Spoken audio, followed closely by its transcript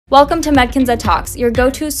Welcome to MedKinza Talks, your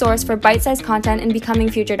go-to source for bite-sized content in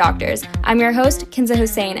becoming future doctors. I'm your host, Kinza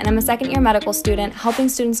Hussein, and I'm a second-year medical student helping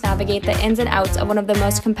students navigate the ins and outs of one of the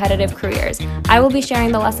most competitive careers. I will be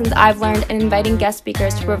sharing the lessons I've learned and inviting guest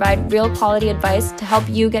speakers to provide real quality advice to help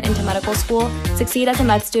you get into medical school, succeed as a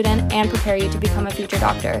med student, and prepare you to become a future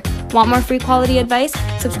doctor. Want more free quality advice?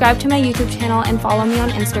 Subscribe to my YouTube channel and follow me on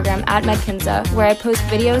Instagram at MedKinza, where I post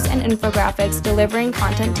videos and infographics delivering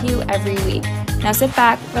content to you every week. Now sit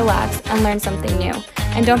back, relax, and learn something new.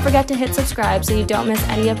 And don't forget to hit subscribe so you don't miss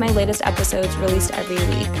any of my latest episodes released every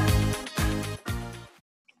week.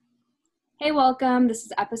 Hey, welcome. This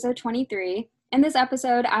is episode 23. In this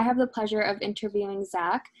episode, I have the pleasure of interviewing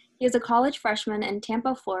Zach. He is a college freshman in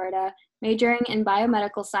Tampa, Florida, majoring in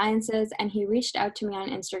biomedical sciences, and he reached out to me on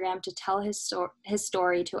Instagram to tell his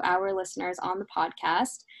story to our listeners on the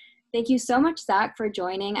podcast. Thank you so much, Zach, for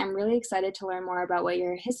joining. I'm really excited to learn more about what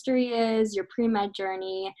your history is, your pre-med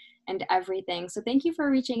journey, and everything. So thank you for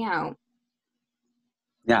reaching out.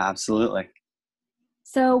 Yeah, absolutely.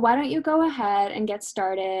 So why don't you go ahead and get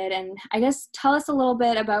started, and I guess tell us a little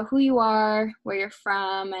bit about who you are, where you're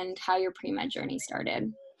from, and how your pre-med journey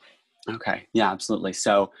started. Okay, yeah, absolutely.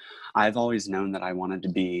 So I've always known that I wanted to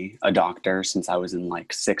be a doctor since I was in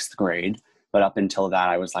like 6th grade. But up until that,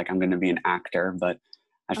 I was like, I'm going to be an actor. But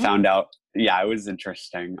I found out, it was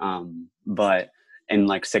interesting. But in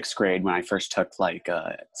like 6th grade, when I first took like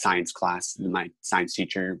a science class, my science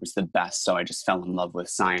teacher was the best. So I just fell in love with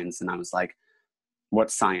science, and I was like, what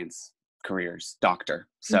science careers? Doctor.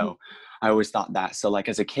 So I always thought that. So like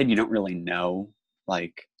as a kid, you don't really know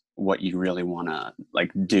like what you really want to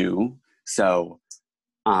like do. So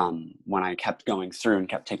when I kept going through and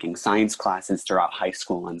kept taking science classes throughout high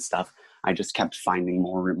school and stuff, I just kept finding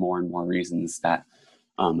more and more reasons that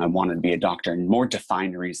I wanted to be a doctor, and more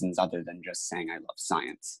defined reasons other than just saying I love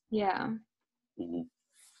science. Yeah.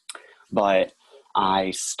 But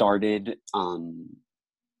I started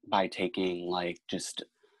by taking like just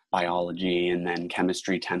biology and then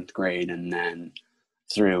chemistry 10th grade, and then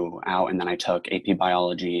throughout, and then I took AP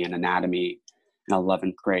biology and anatomy in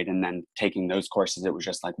 11th grade, and then taking those courses, it was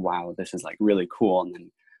just like, wow, this is like really cool. And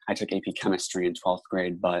then I took AP chemistry in 12th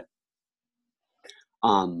grade, but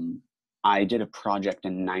I did a project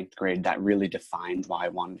in 9th grade that really defined why I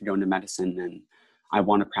wanted to go into medicine. And I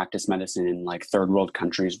want to practice medicine in like third world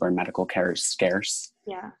countries where medical care is scarce.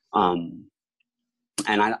 Yeah. And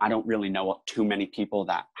I don't really know too many people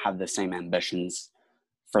that have the same ambitions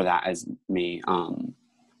for that as me.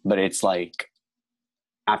 But it's like,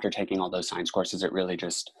 after taking all those science courses, it really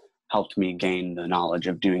just helped me gain the knowledge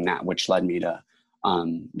of doing that, which led me to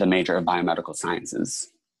the major of biomedical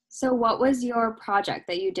sciences. So what was your project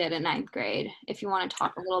that you did in 9th grade? If you want to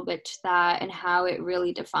talk a little bit to that and how it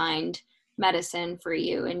really defined medicine for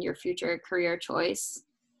you and your future career choice.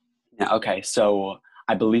 Yeah, okay. So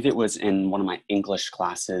I believe it was in one of my English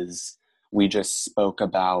classes. We just spoke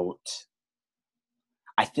about,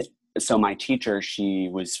 so my teacher, she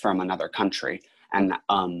was from another country, and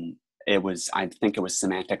I think it was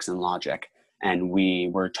semantics and logic. And we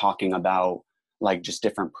were talking about like just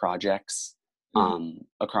different projects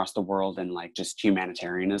across the world, and like just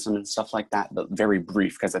humanitarianism and stuff like that, but very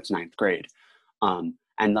brief because it's 9th grade. And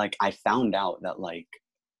like I found out that like,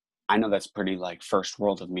 I know that's pretty like first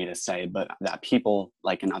world of me to say, but that people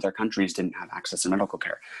like in other countries didn't have access to medical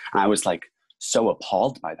care. And I was like so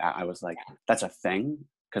appalled by that. I was like, that's a thing?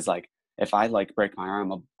 Because like if I like break my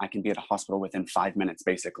arm, I can be at a hospital within 5 minutes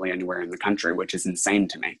basically anywhere in the country, which is insane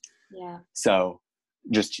to me. Yeah. So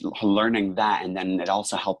just learning that, and then it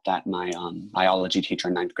also helped that my biology teacher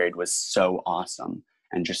in 9th grade was so awesome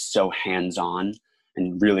and just so hands-on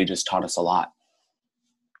and really just taught us a lot.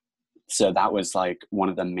 So that was like one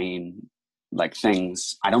of the main like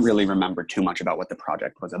things. I don't really remember too much about what the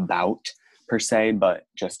project was about per se, but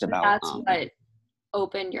just about that's what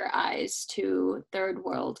opened your eyes to third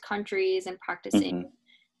world countries and practicing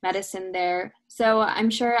medicine there. So I'm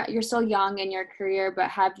sure you're still young in your career, but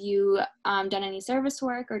have you done any service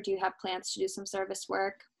work, or do you have plans to do some service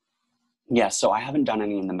work? Yeah, so I haven't done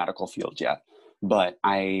any in the medical field yet, but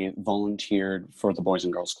I volunteered for the Boys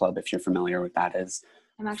and Girls Club, if you're familiar with that is.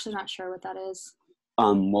 I'm actually not sure what that is.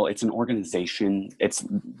 Well, it's an organization. It's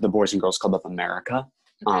the Boys and Girls Club of America,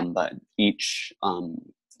 but each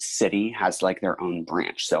city has like their own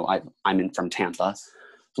branch. So I'm from Tampa,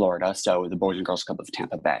 Florida, so the Boys and Girls Club of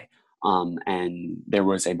Tampa Bay. And there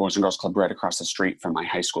was a Boys and Girls Club right across the street from my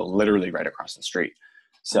high school, literally right across the street.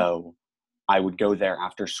 So I would go there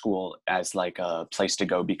after school as like a place to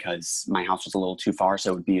go because my house was a little too far.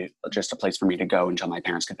 So it would be just a place for me to go until my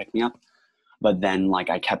parents could pick me up. But then like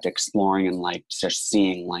I kept exploring and like just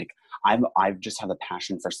seeing like I've just have a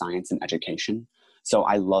passion for science and education. So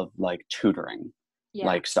I love like tutoring. Yeah.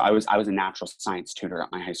 Like, so I was a natural science tutor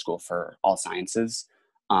at my high school for all sciences,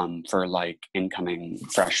 for like incoming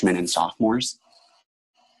freshmen and sophomores.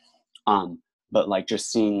 But like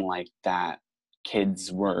just seeing like that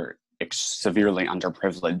kids were severely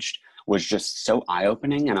underprivileged was just so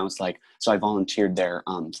eye-opening. And I was like, so I volunteered there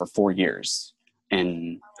for 4 years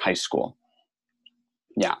in high school.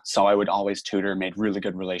 Yeah, so I would always tutor, made really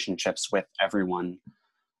good relationships with everyone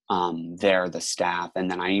there, the staff, and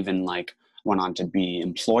then I even like went on to be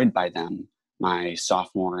employed by them my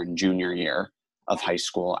sophomore and junior year of high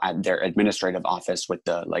school at their administrative office with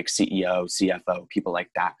the like CEO, CFO, people like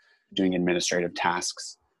that doing administrative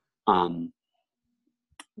tasks.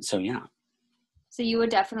 So yeah. So you would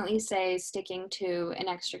definitely say sticking to an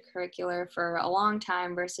extracurricular for a long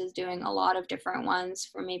time versus doing a lot of different ones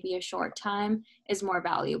for maybe a short time is more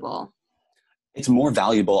valuable. It's more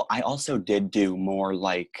valuable. I also did do more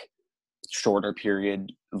like shorter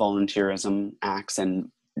period volunteerism acts, and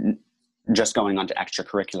just going on to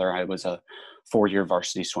extracurricular, I was a 4-year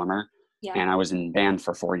varsity swimmer. Yeah. And I was in band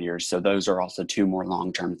for 4 years. So those are also two more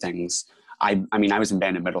long-term things. I mean, I was in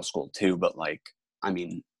band in middle school too, but like, I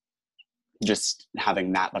mean, just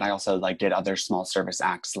having that, but I also like did other small service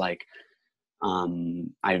acts. Like,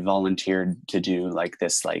 I volunteered to do like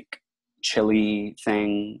this like chili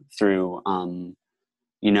thing through,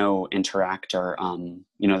 Interact, or,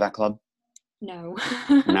 that club? No.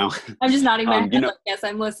 No. I'm just nodding my head like, yes,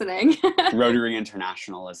 I'm listening. Rotary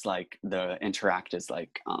International is like the Interact is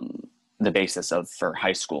like the basis for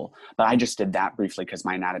high school. But I just did that briefly because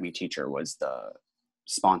my anatomy teacher was the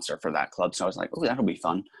sponsor for that club. So I was like, oh, that'll be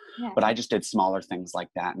fun. Yeah. But I just did smaller things like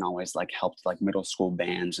that and always like helped like middle school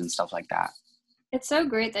bands and stuff like that. It's so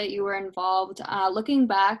great that you were involved. Looking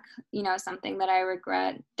back, something that I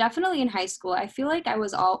regret, definitely in high school, I feel like I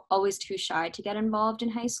was always too shy to get involved in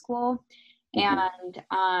high school. Mm-hmm.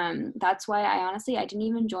 And that's why I didn't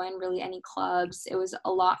even join really any clubs. It was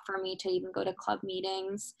a lot for me to even go to club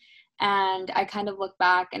meetings. And I kind of look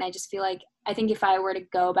back and I just feel like, I think if I were to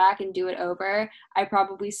go back and do it over, I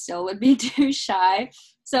probably still would be too shy.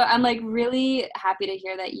 So I'm like really happy to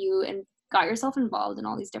hear that you got yourself involved in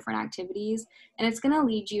all these different activities, and it's going to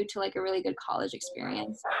lead you to like a really good college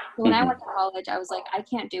experience. So when I went to college, I was like, I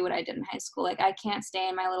can't do what I did in high school. Like I can't stay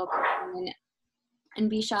in my little compartment and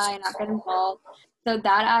be shy and not get involved. So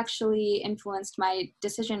that actually influenced my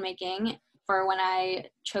decision making for when I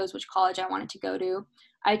chose which college I wanted to go to.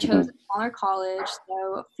 I chose a smaller college,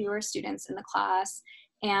 so fewer students in the class.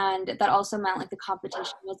 And that also meant like the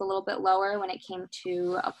competition was a little bit lower when it came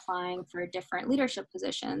to applying for different leadership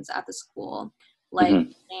positions at the school, like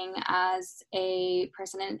being as a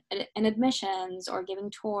person in admissions or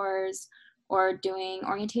giving tours or doing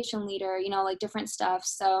orientation leader, like different stuff.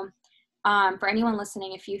 So for anyone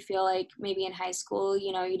listening, if you feel like maybe in high school,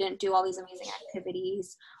 you didn't do all these amazing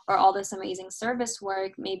activities or all this amazing service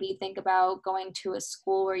work, maybe think about going to a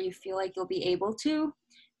school where you feel like you'll be able to.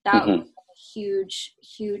 That was huge,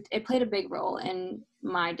 it played a big role in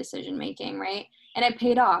my decision making, right? And it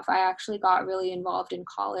paid off. I actually got really involved in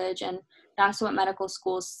college, and that's what medical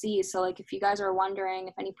schools see. So like if you guys are wondering,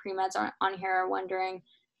 if any pre-meds are on here are wondering,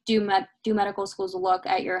 do medical schools look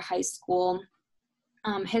at your high school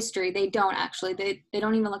history? They don't actually. They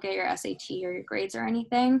don't even look at your SAT or your grades or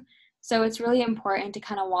anything. So it's really important to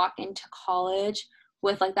kind of walk into college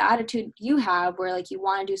with like the attitude you have, where like you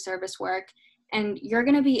want to do service work, and you're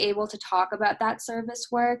going to be able to talk about that service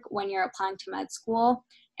work when you're applying to med school,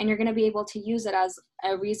 and you're going to be able to use it as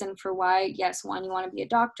a reason for why, yes, one, you want to be a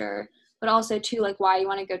doctor, but also two, like why you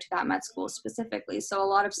want to go to that med school specifically. So a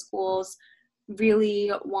lot of schools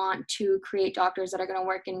really want to create doctors that are going to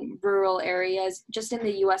work in rural areas, just in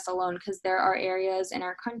the US alone, because there are areas in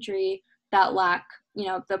our country that lack,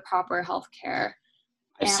 the proper health care.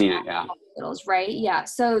 I've seen it, yeah. Hospitals, right? Yeah.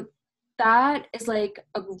 So that is like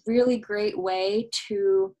a really great way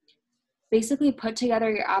to basically put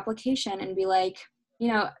together your application and be like,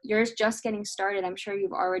 you're just getting started. I'm sure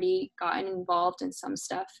you've already gotten involved in some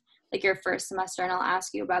stuff like your first semester, and I'll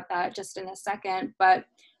ask you about that just in a second, but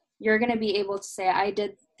you're going to be able to say, I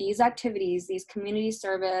did these activities, these community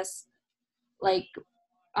service, like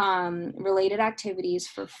related activities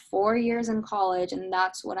for 4 years in college. And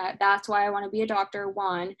that's why I want to be a doctor,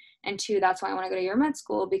 one, and two, that's why I want to go to your med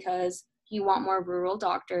school, because you want more rural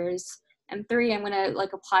doctors. And three, I'm going to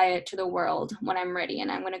like apply it to the world when I'm ready,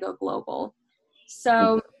 and I'm going to go global.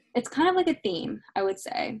 So it's kind of like a theme, I would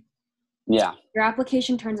say. Yeah. Your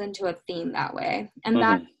application turns into a theme that way. And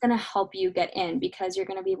that's going to help you get in, because you're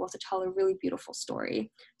going to be able to tell a really beautiful story.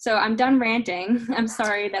 So I'm done ranting. I'm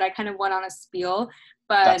sorry that I kind of went on a spiel,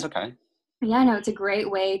 That's But okay. yeah, no, it's a great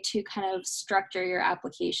way to kind of structure your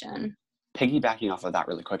application. Piggybacking off of that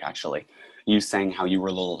really quick, actually, you saying how you were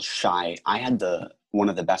a little shy. I had one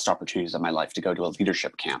of the best opportunities of my life to go to a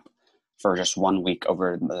leadership camp for just 1 week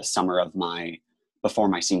over the summer of before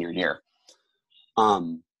my senior year.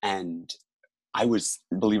 And I was,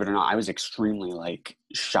 believe it or not, I was extremely like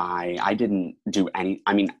shy. I didn't do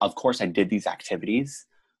I mean, of course I did these activities,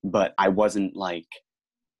 but I wasn't like,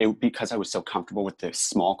 because I was so comfortable with the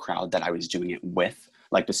small crowd that I was doing it with,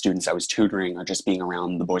 like the students I was tutoring or just being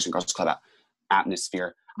around the Boys and Girls Club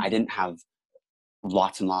atmosphere. I didn't have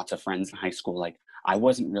lots and lots of friends in high school. Like I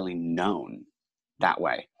wasn't really known that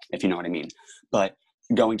way, if you know what I mean. But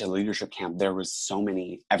going to leadership camp,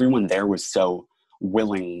 everyone there was so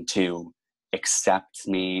willing to accept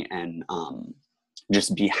me and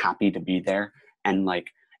just be happy to be there. And like,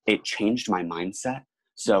 it changed my mindset.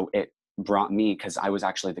 So it brought me, because I was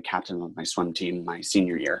actually the captain of my swim team my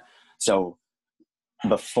senior year. So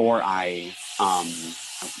before sorry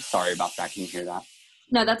about that. Can you hear that?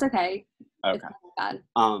 No, that's okay. Okay. It's not bad.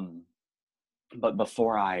 But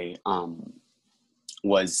before I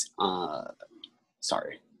was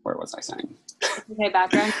sorry, where was I saying? Okay,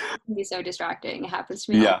 background can be so distracting. It happens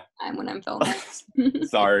to me all the time when I'm filming.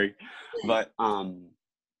 Sorry. But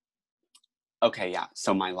okay, yeah.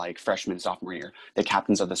 So my like freshman, sophomore year, the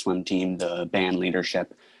captains of the swim team, the band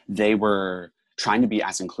leadership, they were trying to be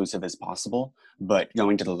as inclusive as possible. But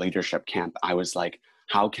going to the leadership camp, I was like,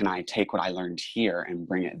 how can I take what I learned here and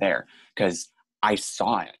bring it there? Because I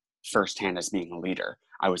saw it firsthand as being a leader.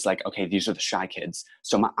 I was like, okay, these are the shy kids.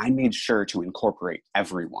 So I made sure to incorporate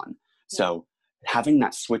everyone. So having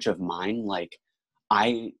that switch of mind, like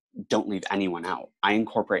I don't leave anyone out. I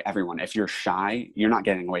incorporate everyone. If you're shy, you're not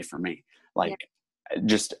getting away from me. Like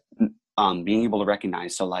just being able to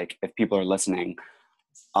recognize. So like if people are listening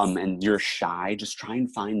and you're shy, just try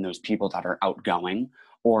and find those people that are outgoing.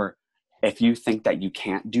 Or if you think that you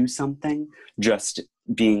can't do something,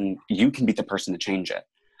 you can be the person to change it.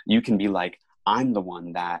 You can be like, I'm the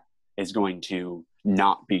one that is going to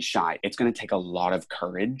not be shy. It's going to take a lot of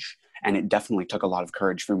courage. And it definitely took a lot of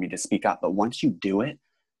courage for me to speak up. But once you do it,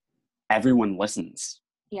 everyone listens.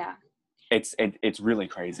 Yeah. It's really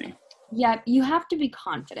crazy. Yeah, you have to be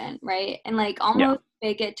confident, right? And like almost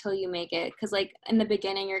fake it till you make it. Because like in the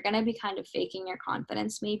beginning, you're going to be kind of faking your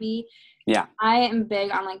confidence maybe. Yeah. I am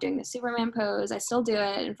big on like doing the Superman pose. I still do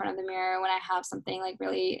it in front of the mirror when I have something like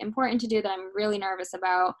really important to do that I'm really nervous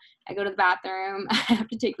about. I go to the bathroom, I have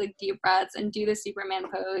to take like deep breaths and do the Superman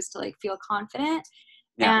pose to like feel confident.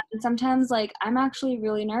 Yeah. And sometimes like I'm actually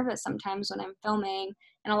really nervous sometimes when I'm filming.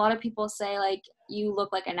 And a lot of people say like, you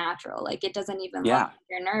look like a natural, like it doesn't even look like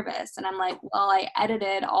you're nervous. And I'm like, well, I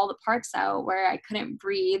edited all the parts out where I couldn't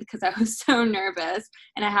breathe because I was so nervous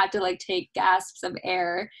and I had to like take gasps of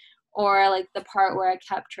air, or like the part where I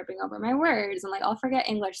kept tripping over my words, and like I'll forget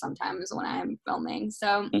English sometimes when I'm filming.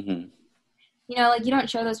 So you know, like you don't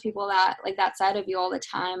show those people that like that side of you all the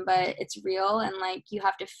time, but it's real. And like you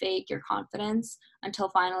have to fake your confidence until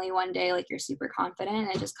finally one day like you're super confident and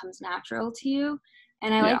it just comes natural to you.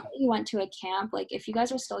 And I like that you went to a camp. Like if you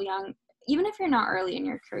guys are still young, even if you're not early in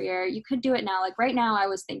your career, you could do it now. Like right now I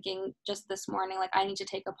was thinking just this morning, like I need to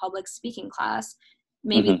take a public speaking class.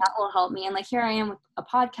 Maybe that will help me. And like here I am with a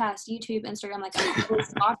podcast, YouTube, Instagram, like I'm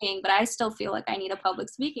always talking, but I still feel like I need a public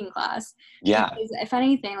speaking class. Yeah. Because if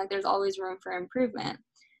anything, like there's always room for improvement.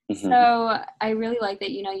 So I really like that,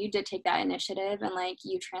 you know, you did take that initiative and like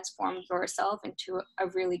you transformed yourself into a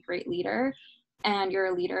really great leader. And you're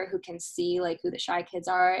a leader who can see like who the shy kids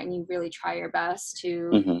are, and you really try your best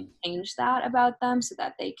to change that about them so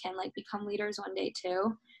that they can like become leaders one day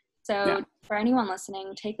too. So for anyone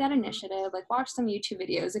listening, take that initiative, like watch some YouTube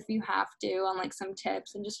videos if you have to on like some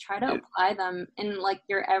tips, and just try to apply them in like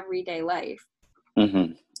your everyday life.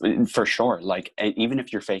 For sure. Like even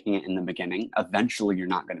if you're faking it in the beginning, eventually you're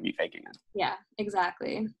not going to be faking it. Yeah,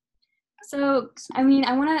 exactly. So, I mean,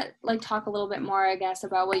 I want to like talk a little bit more, I guess,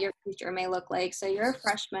 about what your future may look like. So you're a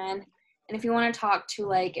freshman, and if you want to talk to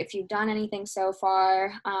like if you've done anything so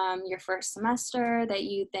far, your first semester that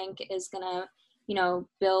you think is gonna, you know,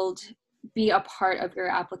 be a part of your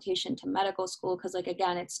application to medical school, because like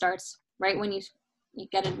again, it starts right when you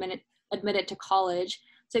get admitted to college.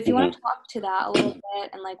 So if you want to talk to that a little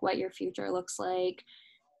bit and like what your future looks like,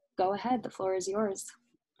 go ahead. The floor is yours.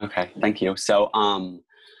 Okay, thank you. So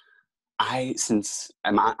since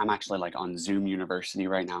I'm actually like on Zoom University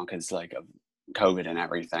right now because like of COVID and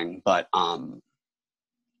everything, but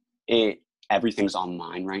everything's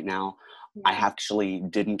online right now. I actually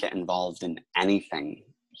didn't get involved in anything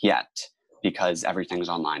yet because everything's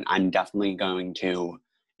online. I'm definitely going to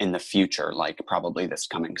in the future, like probably this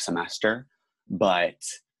coming semester. But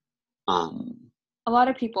a lot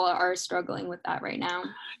of people are struggling with that right now.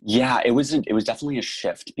 Yeah, it was definitely a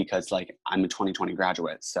shift because like I'm a 2020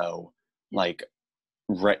 graduate, so like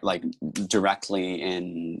like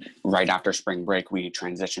directly right after spring break we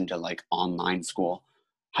transitioned to like online school,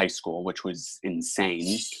 high school, which was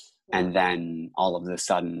insane. And then all of a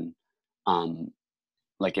sudden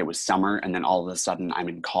like it was summer, and then all of a sudden I'm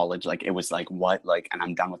in college. Like it was like what, like, and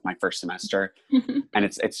I'm done with my first semester. And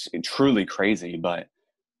it's truly crazy. But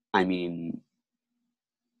I mean,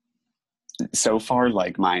 so far,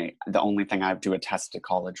 like the only thing I have to attest to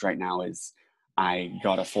college right now is I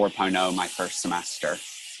got a 4.0 my first semester.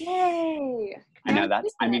 Yay! I know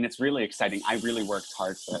it's really exciting. I really worked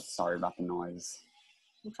hard for it. Sorry about the noise.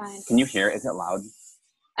 I'm fine. Can you hear it? Is it loud?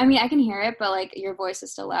 I mean, I can hear it, but like your voice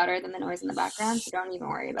is still louder than the noise in the background, so don't even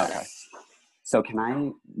worry about it. So can I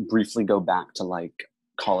briefly go back to like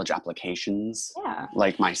college applications? Yeah.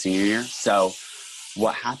 Like my senior year. So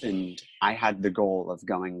what happened, I had the goal of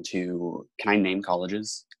going to, can I name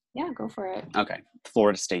colleges? Yeah, go for it. Okay.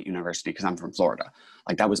 Florida State University, because I'm from Florida.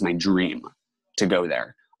 Like that was my dream to go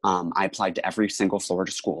there. I applied to every single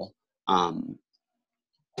Florida school.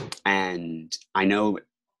 And I know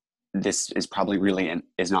this is probably really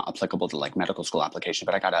is not applicable to like medical school application,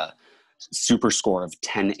 but I got a super score of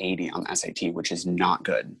 1080 on the SAT, which is not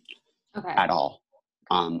good at all.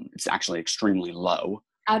 It's actually extremely low.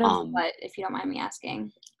 Out of what, if you don't mind me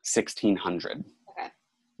asking? 1,600. Okay.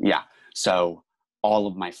 Yeah. So all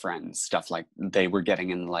of my friends, stuff like they were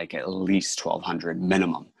getting in like at least 1,200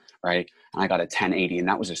 minimum, right? And I got a 1080, and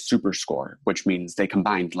that was a super score, which means they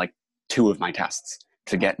combined like 2 of my tests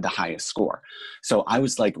to get the highest score. So I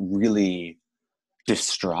was like really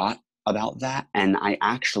distraught about that. And I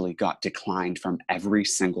actually got declined from every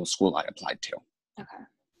single school I applied to. Okay.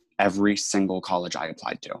 Every single college I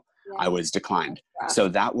applied to, yeah. I was declined.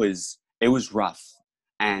 So it was rough.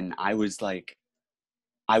 And I was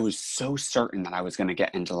so certain that I was going to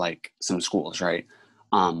get into like some schools, right?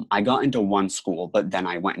 I got into one school, but then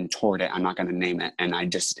I went and toured it. I'm not going to name it. And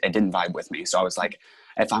it didn't vibe with me. So I was like,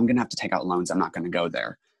 if I'm going to have to take out loans, I'm not going to go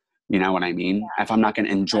there. You know what I mean? Yeah. If I'm not going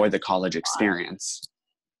to enjoy the college experience.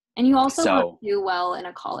 And you also won't do well in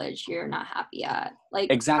a college you're not happy at.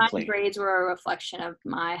 Like, exactly. My grades were a reflection of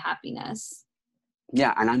my happiness.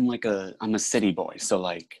 Yeah. And I'm a city boy. So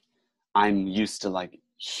like, I'm used to like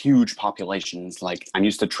huge populations. Like I'm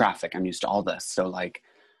used to traffic. I'm used to all this. So like,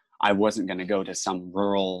 I wasn't going to go to some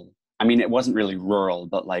rural, I mean, it wasn't really rural,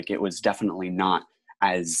 but like, it was definitely not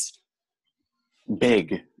as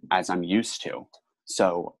big as I'm used to.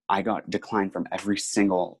 So I got declined from every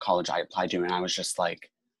single college I applied to. And I was just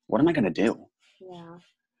like, what am I going to do? Yeah.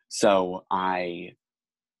 So I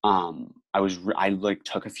like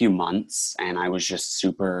took a few months, and I was just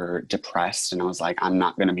super depressed, and I was like, I'm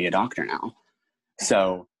not going to be a doctor now.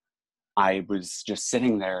 So I was just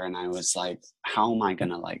sitting there, and I was like, how am I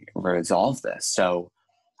going to like resolve this? So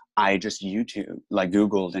I just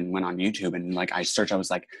Googled and went on YouTube, and like I searched, I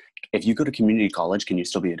was like, if you go to community college, can you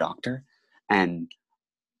still be a doctor? And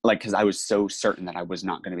like, cause I was so certain that I was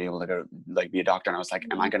not going to be able to go like be a doctor. And I was like,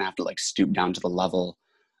 am I going to have to like stoop down to the level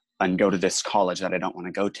and go to this college that I don't want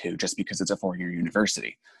to go to just because it's a 4-year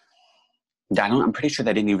university? I'm pretty sure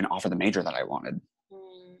they didn't even offer the major that I wanted.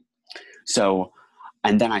 So,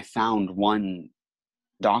 and then I found one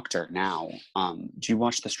doctor now. Do you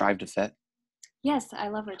watch the Strive to Fit? Yes, I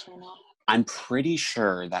love her channel. I'm pretty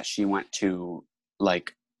sure that she went to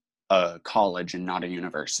like a college and not a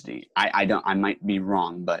university. I might be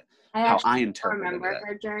wrong, but I interpreted remember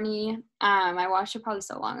her journey. I watched it probably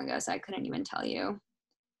so long ago, so I couldn't even tell you.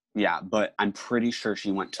 Yeah, but I'm pretty sure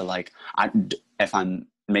she went to if I'm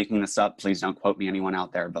making this up, please don't quote me, anyone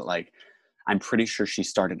out there, but like, I'm pretty sure she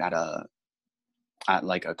started at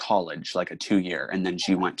like a college, like a 2-year, and then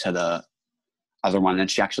she went to the other one, and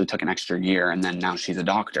she actually took an extra year, and then now she's a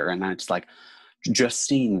doctor. And then it's like, just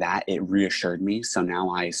seeing that, it reassured me. So now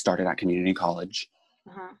I started at community college.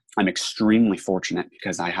 I'm extremely fortunate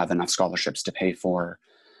because I have enough scholarships to pay for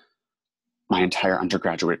my entire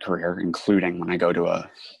undergraduate career, including when I go to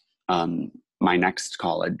my next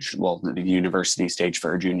college, well, the university stage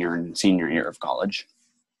for a junior and senior year of college.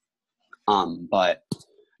 But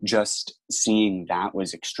just seeing that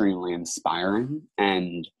was extremely inspiring,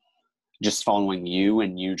 and just following you,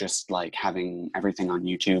 and you just like having everything on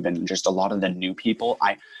YouTube, and just a lot of the new people.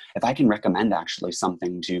 If I can recommend actually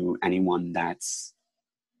something to anyone that's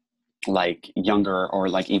like younger, or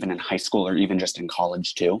like even in high school, or even just in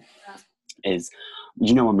college too, is,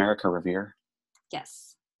 America Revere?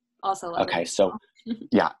 Yes. Also love Okay, it. so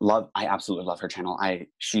Yeah, I absolutely love her channel.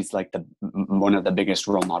 She's like one of the biggest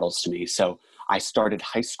role models to me. So I started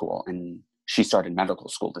high school and she started medical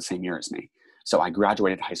school the same year as me. So I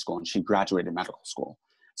graduated high school and she graduated medical school.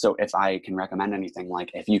 So if I can recommend anything,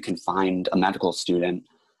 like if you can find a medical student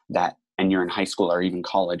and you're in high school or even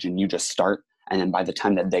college and you just start, and then by the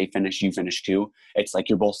time that they finish, you finish too, it's like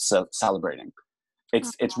you're both celebrating.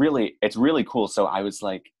 It's really cool. So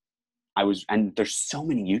and there's so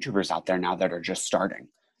many YouTubers out there now that are just starting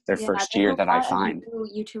their Yeah, first there's year a that I lot of find. new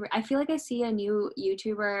YouTuber. I feel like I see a new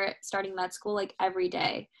YouTuber starting med school like every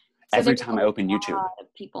day. So Every there's time a I open YouTube, lot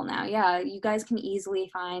of people now. Yeah, you guys can easily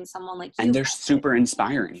find someone like and you. they're super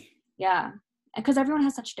inspiring. Yeah. Because everyone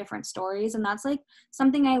has such different stories. And that's like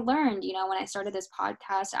something I learned, when I started this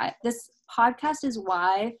podcast. This podcast is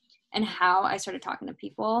why and how I started talking to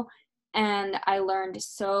people. And I learned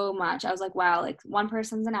so much. I was like, wow, like one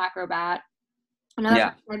person's an acrobat. Another Yeah,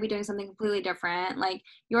 person might be doing something completely different. Like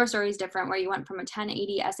your story is different, where you went from a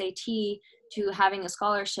 1080 SAT to having a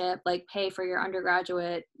scholarship, like pay for your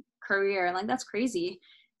undergraduate career. And like, that's crazy.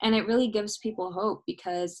 And it really gives people hope,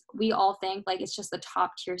 because we all think like it's just the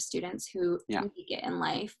top tier students who yeah, make it in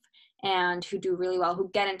life and who do really well, who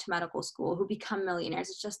get into medical school, who become millionaires.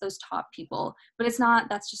 It's just those top people. But it's not,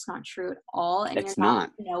 that's just not true at all. And you're it's not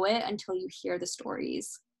not. going to know it until you hear the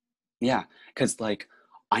stories. Yeah, because like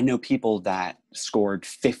I know people that scored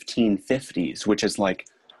 1550s, which is like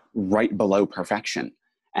right below perfection,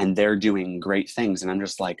 and they're doing great things. And I'm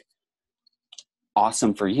just like,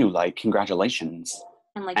 awesome for you. Like, congratulations.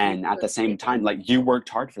 And like you And at the same time, like you worked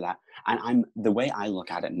hard for that. And the way I look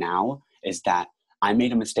at it now is that I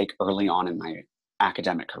made a mistake early on in my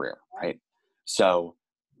academic career, right? So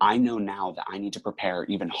I know now that I need to prepare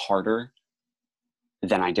even harder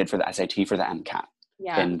than I did for the SAT for the MCAT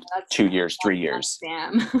yeah, in that's 2 years, 3 years.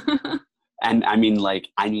 Damn.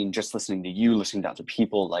 And just listening to you, listening to other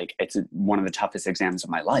people, like it's one of the toughest exams of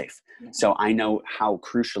my life. Yeah. So I know how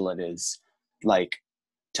crucial it is, like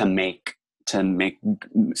to make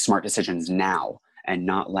smart decisions now and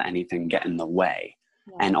not let anything get in the way.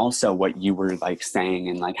 Yeah. And also what you were like saying,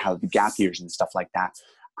 and like how the gap years and stuff like that,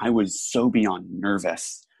 I was so beyond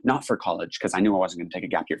nervous, not for college, because I knew I wasn't going to take a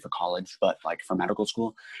gap year for college, but like for medical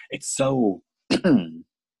school, it's so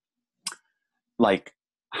like,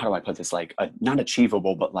 how do I put this? Like not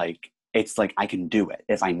achievable, but like, it's like I can do it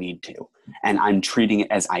if I need to. And I'm treating it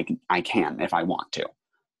as I can if I want to,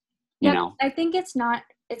 you know? I think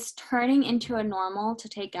it's turning into a normal to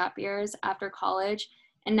take gap years after college.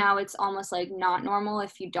 And now it's almost like not normal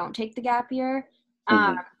if you don't take the gap year.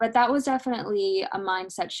 Mm-hmm. But that was definitely a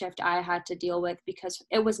mindset shift I had to deal with, because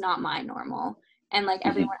it was not my normal. And like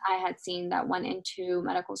everyone I had seen that went into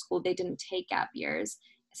medical school, they didn't take gap years.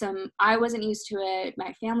 So I wasn't used to it.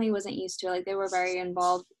 My family wasn't used to it. Like they were very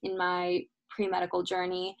involved in my pre-medical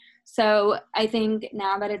journey. So I think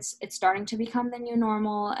now that it's starting to become the new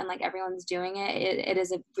normal and like everyone's doing it, it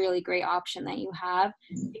is a really great option that you have.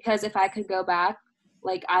 Because if I could go back,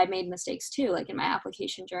 like I made mistakes too, like in my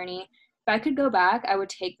application journey. If I could go back, I would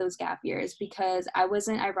take those gap years, because I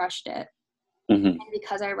rushed it. Mm-hmm. And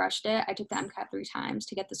because I rushed it, I took the MCAT 3 times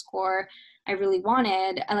to get the score I really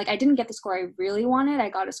wanted. And like I didn't get the score I really wanted. I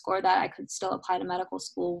got a score that I could still apply to medical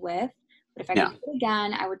school with. But if I could do it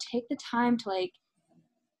again, I would take the time to like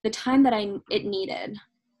the time that it needed.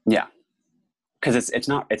 Yeah. Because it's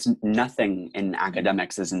nothing in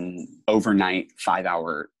academics is an overnight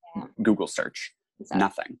 5-hour Google search. Exactly.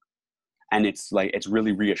 Nothing. And it's like, it's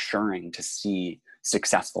really reassuring to see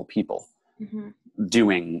successful people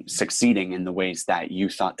succeeding in the ways that you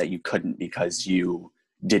thought that you couldn't because you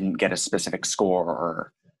didn't get a specific score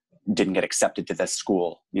or didn't get accepted to this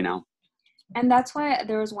school, you know? And that's why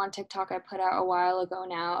there was one TikTok I put out a while ago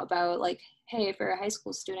now about like, hey, if you're a high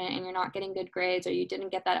school student and you're not getting good grades or you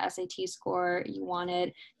didn't get that SAT score you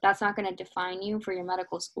wanted, that's not going to define you for your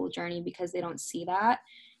medical school journey, because they don't see that.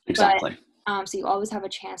 Exactly. But, so you always have a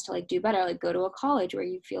chance to like do better, like go to a college where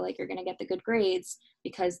you feel like you're going to get the good grades,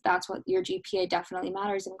 because that's what your GPA definitely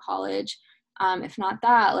matters in college. If not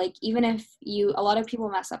that, like even if a lot of people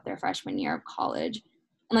mess up their freshman year of college.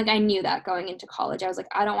 And like I knew that going into college. I was like,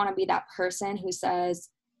 I don't want to be that person who says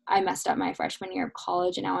I messed up my freshman year of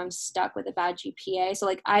college and now I'm stuck with a bad GPA. So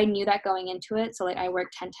like I knew that going into it. So like I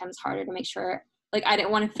worked 10 times harder to make sure, like I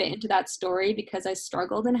didn't want to fit into that story because I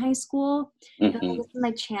struggled in high school. And this is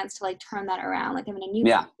my chance to like turn that around. Like I'm in a new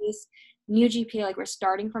place, new GPA, like we're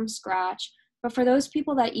starting from scratch. But for those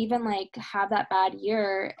people that even like have that bad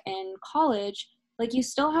year in college, like you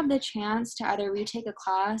still have the chance to either retake a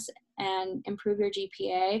class and improve your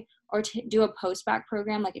GPA or to do a post-bac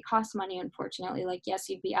program. Like it costs money, unfortunately. Like, yes,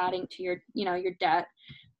 you'd be adding to your, your debt,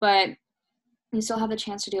 but You still have the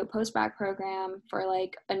chance to do a post-bac program for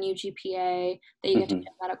like a new GPA that you get to do in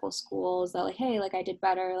medical schools that like, hey, like I did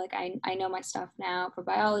better. Like I know my stuff now for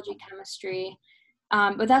biology, chemistry.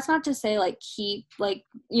 But that's not to say like keep like,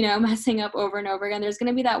 messing up over and over again. There's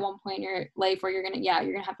going to be that one point in your life where you're going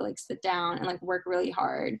to have to like sit down and like work really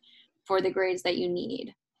hard for the grades that you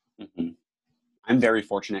need. I'm very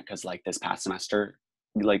fortunate because like this past semester,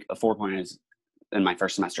 like a 4.0 is in my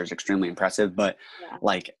first semester is extremely impressive, but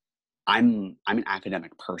like I'm an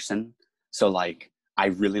academic person. So like, I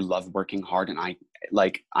really love working hard, and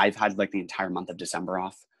I've had like the entire month of December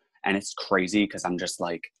off, and it's crazy because I'm just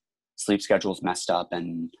like sleep schedule's messed up,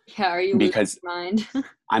 and are you because losing your mind?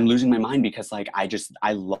 I'm losing my mind because like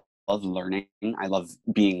I love learning. I love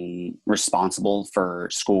being responsible for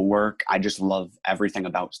schoolwork. I just love everything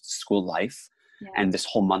about school life. And this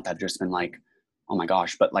whole month I've just been like, oh my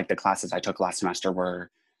gosh, but like the classes I took last semester were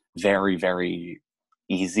very, very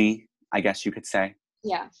easy, I guess you could say.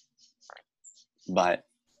 Yeah. But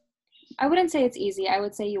I wouldn't say it's easy. I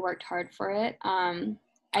would say you worked hard for it. I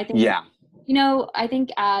think, I think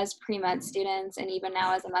as pre-med students and even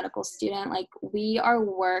now as a medical student, like we are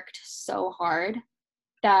worked so hard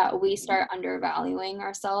that we start undervaluing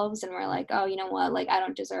ourselves, and we're like, oh, you know what? Like I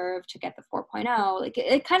don't deserve to get the 4.0. Like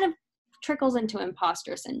it kind of trickles into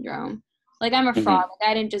imposter syndrome. Like I'm a fraud. Like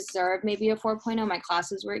I didn't deserve maybe a 4.0. My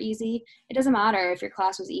classes were easy. It doesn't matter if your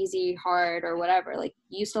class was easy, hard, or whatever. Like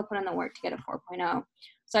you still put in the work to get a 4.0.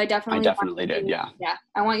 So I definitely did. Yeah.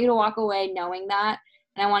 I want you to walk away knowing that.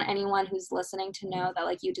 And I want anyone who's listening to know that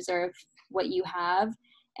like you deserve what you have.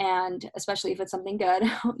 And especially if it's something good,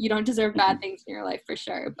 you don't deserve bad things in your life for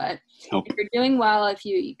sure. But if you're doing well, if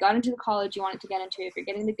you got into the college you wanted to get into, if you're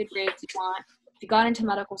getting the good grades you want, if you got into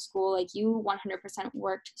medical school, like you 100%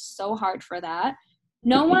 worked so hard for that.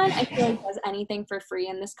 No one, I feel like, does anything for free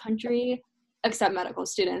in this country except medical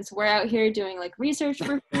students. We're out here doing like research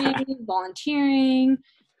for free, volunteering.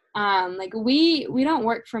 Like we don't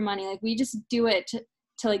work for money. Like we just do it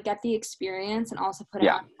to like get the experience and also put it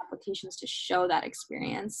on applications to show that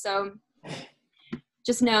experience. So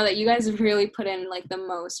just know that you guys really put in like the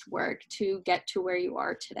most work to get to where you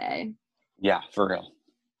are today. Yeah, for real.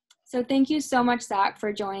 So thank you so much, Zach,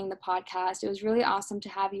 for joining the podcast. It was really awesome to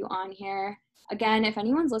have you on here. Again, if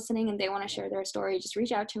anyone's listening and they want to share their story, just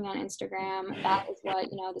reach out to me on Instagram. That is what,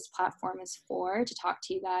 this platform is for, to talk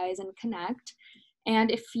to you guys and connect.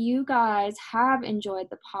 And if you guys have enjoyed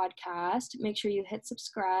the podcast, make sure you hit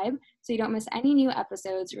subscribe so you don't miss any new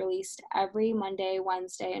episodes released every Monday,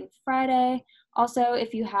 Wednesday, and Friday. Also,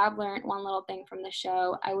 if you have learned one little thing from the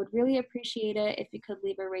show, I would really appreciate it if you could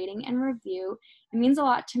leave a rating and review. It means a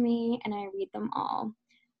lot to me, and I read them all.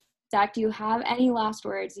 Zach, do you have any last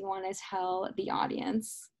words you want to tell the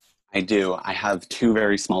audience? I do. I have two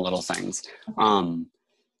very small little things. Okay.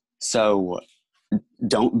 So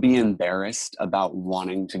don't be embarrassed about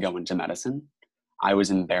wanting to go into medicine. I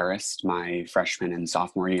was embarrassed my freshman and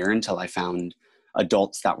sophomore year until I found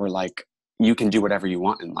adults that were like, you can do whatever you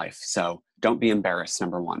want in life. So don't be embarrassed,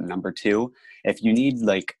 number one. Number two, if you need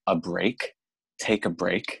like a break, take a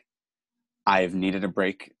break. I've needed a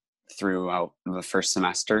break throughout the first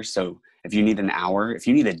semester. So if you need an hour, if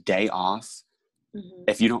you need a day off,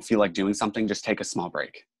 if you don't feel like doing something, just take a small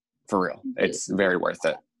break. For real. It's very worth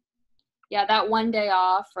it. Yeah, that one day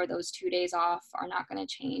off or those 2 days off are not going to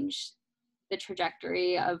change the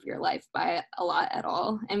trajectory of your life by a lot at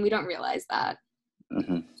all. And we don't realize that.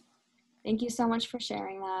 Thank you so much for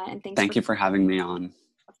sharing that. And thank you for having me on.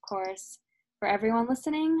 Of course. For everyone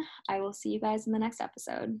listening, I will see you guys in the next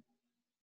episode.